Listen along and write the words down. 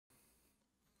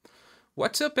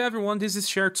What's up everyone, this is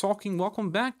Cher talking,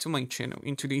 welcome back to my channel.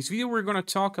 In today's video we're gonna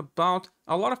talk about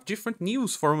a lot of different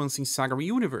news for once in SaGa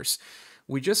universe.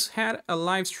 We just had a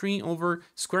live stream over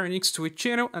Square Enix Twitch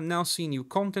channel announcing new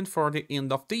content for the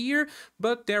end of the year,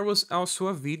 but there was also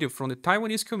a video from the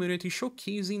Taiwanese community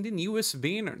showcasing the newest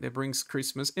banner that brings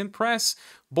XMas Empress,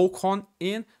 Bokhon,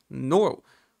 and Noel.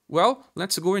 Well,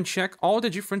 let's go and check all the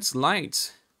different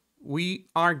slides. We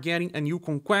are getting a new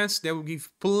Conquest that will give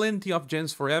plenty of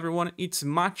gems for everyone. It's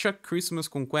Matcha Christmas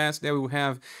Conquest that will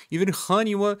have even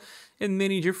Haniwa and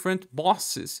many different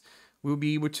bosses. We'll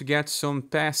be able to get some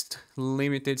past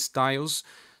limited styles.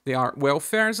 There are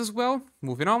welfares as well.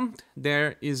 Moving on,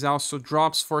 there is also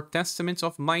drops for Testaments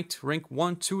of Might rank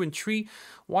 1, 2, and 3,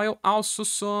 while also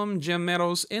some gem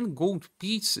medals and gold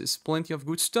pieces. Plenty of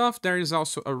good stuff. There is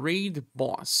also a raid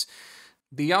boss.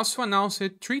 They also announced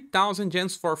 3,000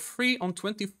 gems for free on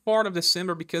 24th of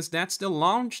December because that's the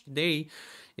launch day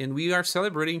and we are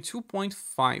celebrating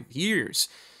 2.5 years.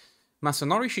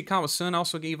 Masanori Ishikawa-san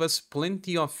also gave us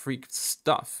plenty of free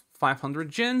stuff, 500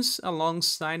 gems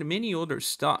alongside many other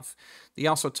stuff. They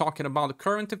also talking about the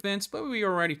current events, but we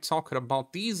already talked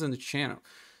about these on the channel.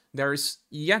 There is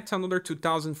yet another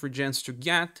 2,000 free gems to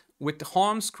get with the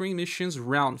home screen missions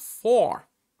round 4.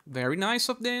 Very nice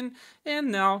of them.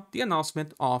 And now the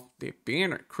announcement of the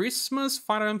banner. XMas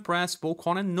Empress,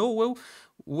 Bokhon, and Noel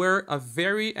were a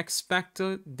very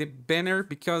expected banner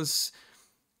because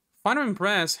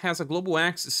Empress has a global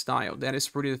axis style that is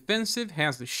pretty defensive,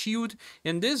 has the shield,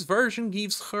 and this version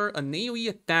gives her an AoE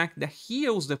attack that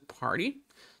heals the party.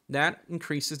 That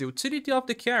increases the utility of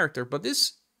the character, but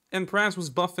this Empress was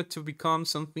buffed to become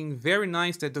something very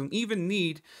nice that don't even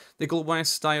need the global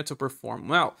axis style to perform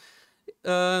well.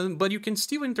 But you can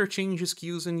still interchange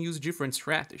skills and use different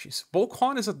strategies.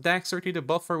 Bokhon is a dexterity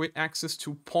debuffer with access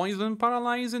to poison and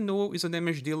paralyze, and Noel is a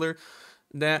damage dealer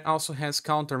that also has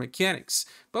counter mechanics.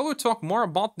 But we'll talk more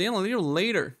about them a little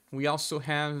later. We also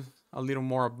have a little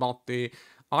more about the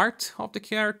art of the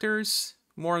characters,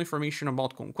 more information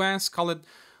about Conquest, call it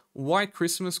White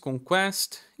Christmas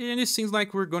Conquest, and it seems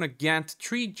like we're gonna get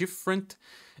 3 different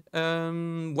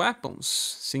weapons.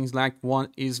 Seems like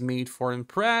one is made for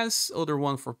Empress, other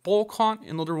one for Bokhon, and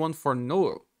another one for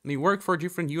Noel. They work for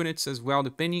different units as well,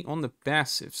 depending on the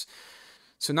passives.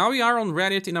 So now we are on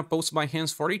Reddit in a post by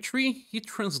Hans43. He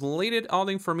translated all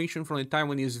the information from the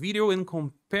Taiwanese video and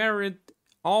compared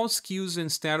all skills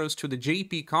and status to the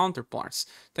JP counterparts.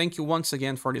 Thank you once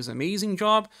again for this amazing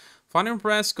job.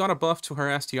 Empress got a buff to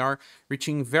her STR,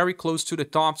 reaching very close to the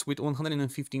tops with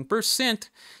 115%,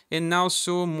 and now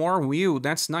so more will.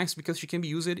 That's nice because she can be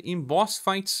used in boss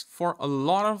fights for a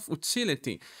lot of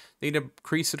utility. They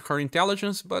decreased her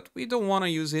intelligence, but we don't want to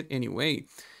use it anyway.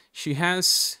 She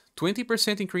has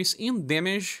 20% increase in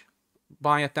damage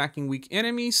by attacking weak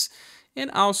enemies, and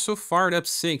also fired up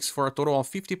 6 for a total of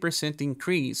 50%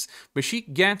 increase, but she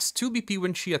gets 2 BP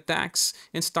when she attacks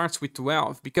and starts with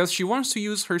 12, because she wants to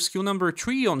use her skill number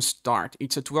 3 on start.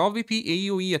 It's a 12 BP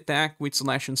AoE attack with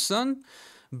Slash and Sun,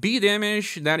 B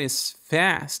damage that is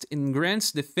fast, and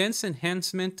grants defense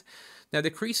enhancement that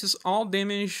decreases all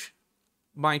damage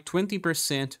by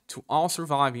 20% to all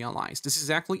surviving allies. This is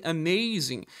actually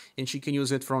amazing, and she can use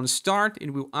it from the start.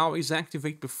 It will always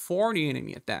activate before the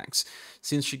enemy attacks.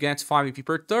 Since she gets 5 EP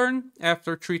per turn,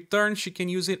 after 3 turns she can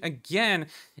use it again.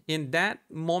 In that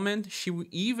moment she will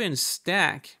even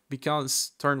stack,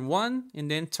 because turn 1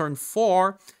 and then turn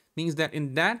 4 means that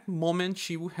in that moment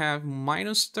she will have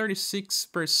minus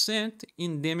 36%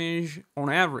 in damage on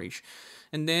average,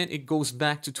 and then it goes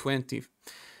back to 20.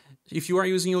 If you are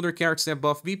using other characters that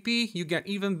buff BP, you get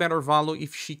even better value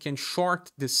if she can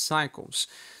short the cycles.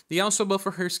 They also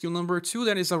buffer her skill number 2,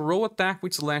 that is a roll attack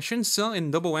with Slash and Sun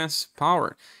and double S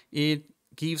power. It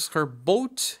gives her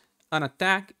both an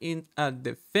attack and a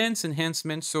defense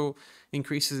enhancement, so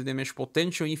increases the damage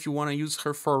potential if you want to use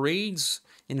her for raids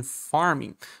and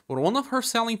farming. But one of her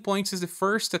selling points is the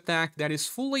first attack that is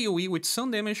full AoE with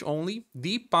some damage only,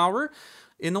 deep power,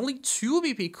 and only 2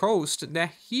 BP cost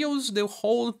that heals the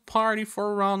whole party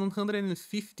for around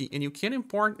 150, and you can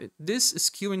import this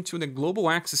skill into the global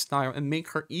axis style and make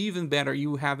her even better.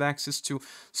 You have access to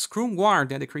Scrum Guard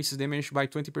that decreases damage by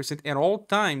 20% at all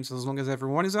times as long as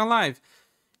everyone is alive.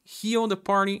 Heal the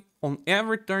party on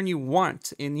every turn you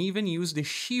want, and even use the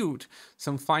shield.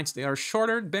 Some fights that are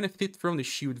shorter benefit from the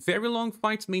shield. Very long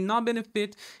fights may not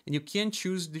benefit, and you can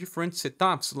choose different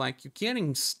setups. Like you can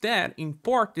instead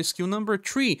import the skill number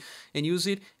 3 and use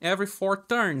it every 4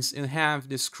 turns and have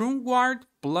the Scrum Guard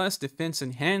plus defense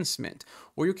enhancement.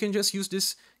 Or you can just use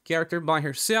this character by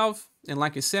herself, and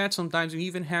like I said, sometimes you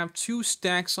even have 2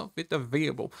 stacks of it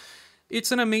available.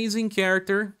 It's an amazing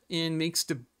character and makes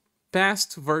the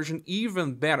past version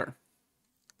even better.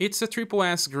 It's a triple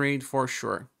S grade for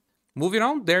sure. Moving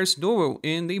on, there's Noel,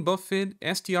 and they buffed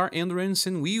STR endurance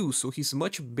and wheels, so he's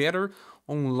much better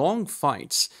on long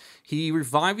fights. He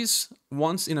revives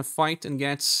once in a fight and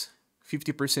gets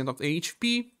 50% of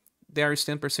HP. There is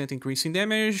 10% increase in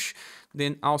damage,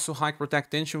 then also high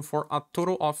protect tension for a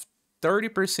total of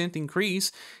 30%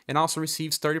 increase, and also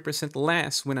receives 30%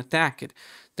 less when attacked.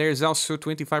 There's also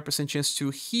 25% chance to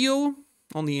heal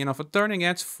on the end of a turn and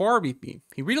gets 4 BP.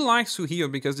 He really likes to heal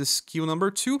because the skill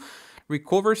number 2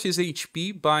 recovers his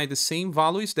HP by the same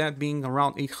values, that being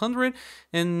around 800,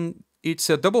 and it's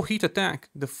a double hit attack.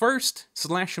 The first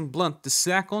slash and blunt, the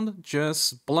second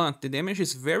just blunt. The damage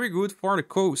is very good for the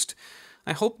coast.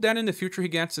 I hope that in the future he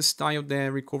gets a style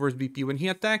that recovers BP when he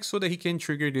attacks so that he can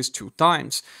trigger this 2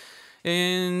 times.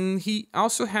 And he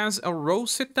also has a roll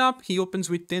setup. He opens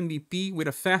with 10 BP with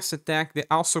a fast attack that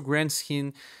also grants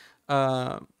him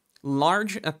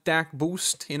large attack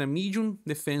boost and a medium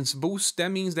defense boost. That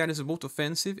means that is both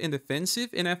offensive and defensive,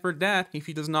 and after that, if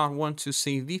he does not want to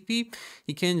save VP,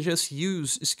 he can just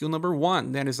use skill number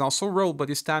 1, that is also roll, but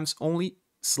this time's only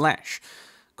slash.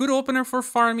 Good opener for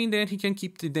farming, that he can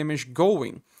keep the damage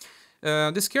going.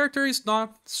 This character is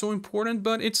not so important,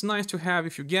 but it's nice to have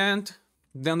if you get.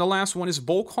 Then the last one is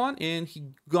Bokhon, and he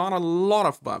got a lot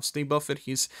of buffs. They buffed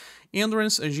his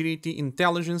endurance, agility,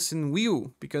 intelligence, and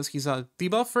will. Because he's a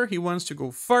debuffer, he wants to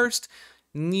go first,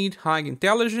 need high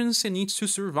intelligence, and needs to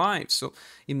survive, so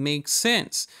it makes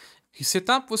sense. His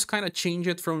setup was kind of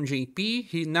changed from JP.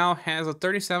 He now has a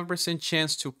 37%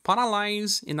 chance to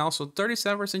paralyze, and also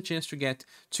 37% chance to get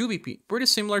 2 BP. Pretty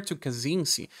similar to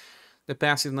Kazinsi. The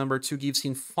passive number 2 gives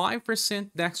him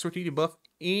 5% dexterity buff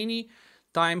any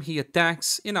time he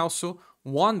attacks, and also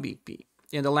 1 BP.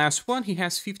 And the last one, he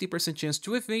has 50% chance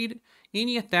to evade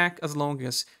any attack as long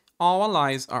as all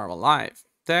allies are alive.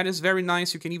 That is very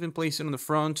nice. You can even place it on the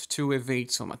front to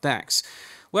evade some attacks.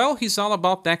 Well, he's all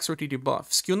about dexterity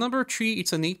debuff. Skill number 3,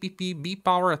 it's an 8 BP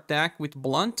B-power attack with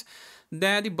blunt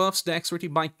that debuffs dexterity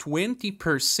by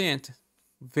 20%.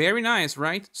 Very nice,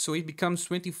 right? So it becomes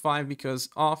 25 because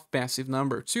of passive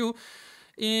number 2.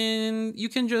 And you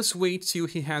can just wait till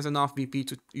he has enough BP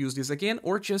to use this again,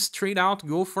 or just straight out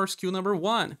go for skill number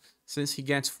 1. Since he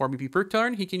gets 4 BP per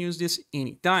turn, he can use this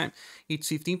anytime. It's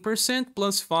 15%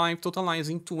 plus 5,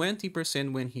 totalizing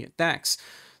 20% when he attacks.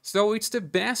 So it's the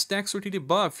best dexterity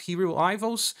debuff. He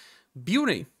rivals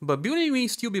Beauty, but Beauty may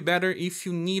still be better if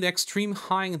you need extreme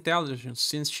high intelligence,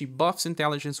 since she buffs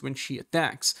intelligence when she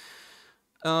attacks.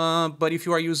 But if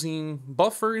you are using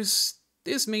buffers,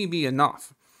 this may be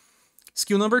enough.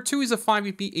 Skill number 2 is a 5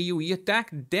 BP AoE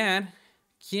attack that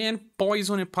can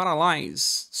poison and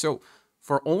paralyze. So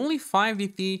for only 5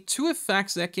 BP, 2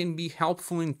 effects that can be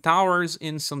helpful in towers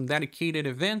in some dedicated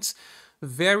events.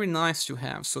 Very nice to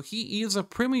have. So he is a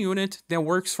premium unit that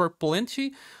works for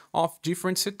plenty of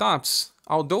different setups.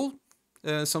 Although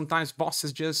sometimes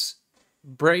bosses just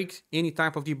break any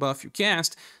type of debuff you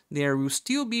cast, there will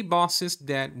still be bosses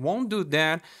that won't do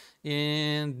that,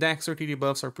 and dexterity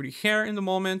debuffs are pretty rare in the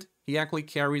moment. He actually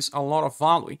carries a lot of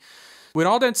value. With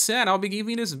all that said, I'll be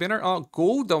giving this banner a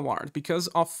gold award because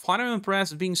of SaGa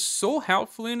Empress being so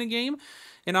helpful in the game,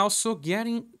 and also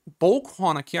getting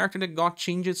Bokhon, a character that got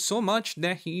changed so much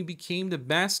that he became the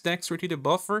best dexterity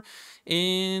debuffer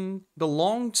and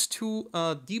belongs to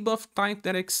a debuff type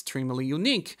that is extremely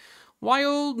unique.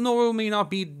 While Noel may not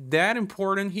be that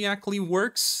important, he actually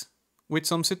works with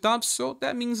some setups, so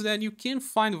that means that you can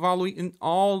find value in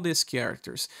all these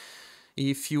characters.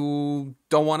 If you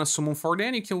don't want to summon for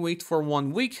that, you can wait for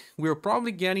 1 week. We're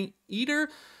probably getting either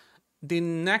the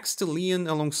next Leon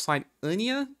alongside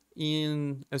Anya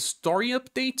in a story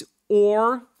update,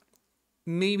 or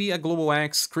maybe a Global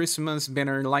X Christmas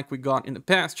banner like we got in the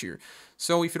past year.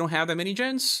 So if you don't have that many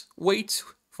gens, wait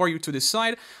for you to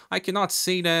decide. I cannot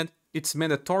say that it's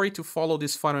mandatory to follow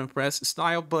this SaGa Empress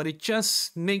style, but it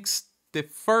just makes the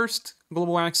first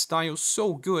Global X style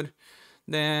so good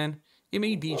that it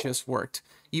may be just worked,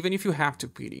 even if you have to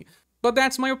pity. But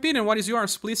that's my opinion. What is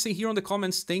yours? Please say here in the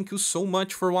comments. Thank you so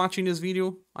much for watching this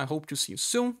video. I hope to see you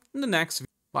soon in the next video.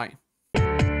 Bye.